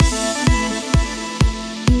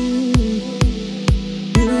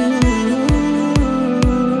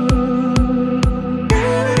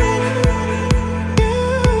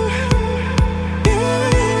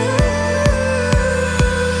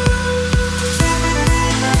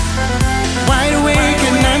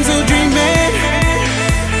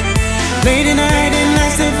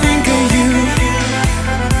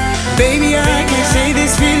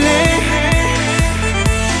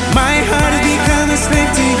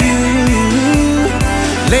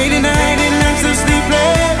Late at night and I'm so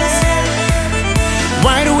sleepless,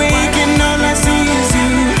 wide awake and all I see is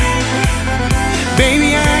you.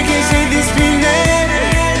 Baby, I can't shake this feeling.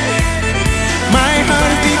 My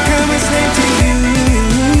heart has become a slave to you.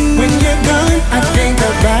 When you're gone, I think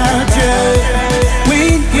about you.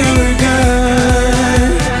 When you're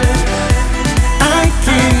gone, I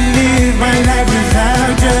can't live my life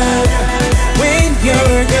without you. When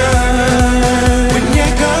you're gone, when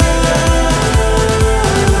you're gone,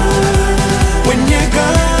 when you're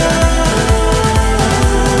gone,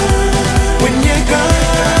 when you're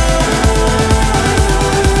gone,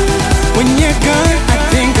 when you're gone, I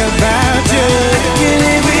think about you. I can't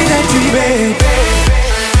live without you, babe.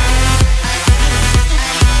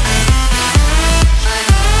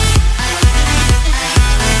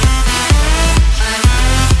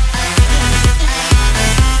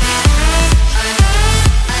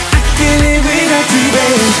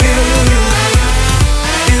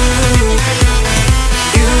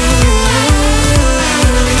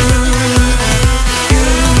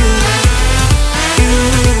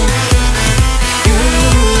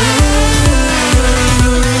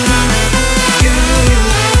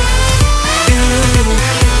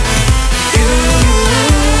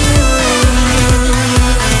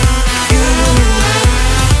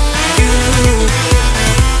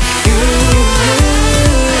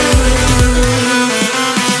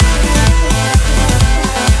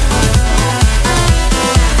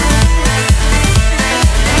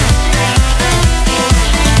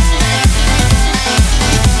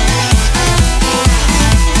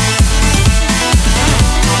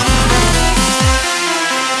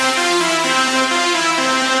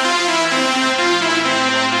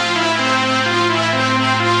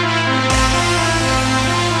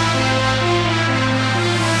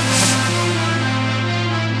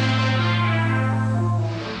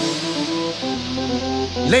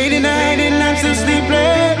 Late at night and I'm so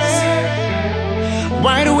sleepless,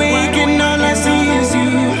 wide awake and all I see is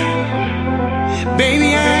you.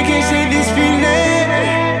 Baby, I can't shake this feeling.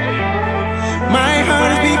 My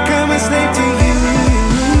heart has become a slave to you.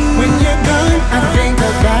 When you're gone, I think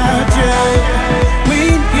about you.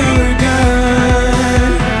 When you're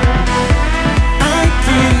gone, I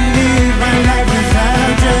can't live my life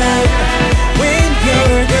without you. When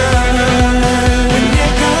you're gone, when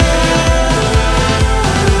you're gone,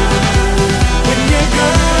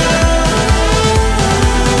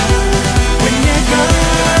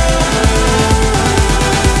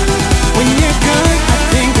 when you're gone, I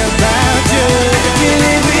think about you. I can't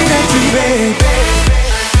live without you, babe.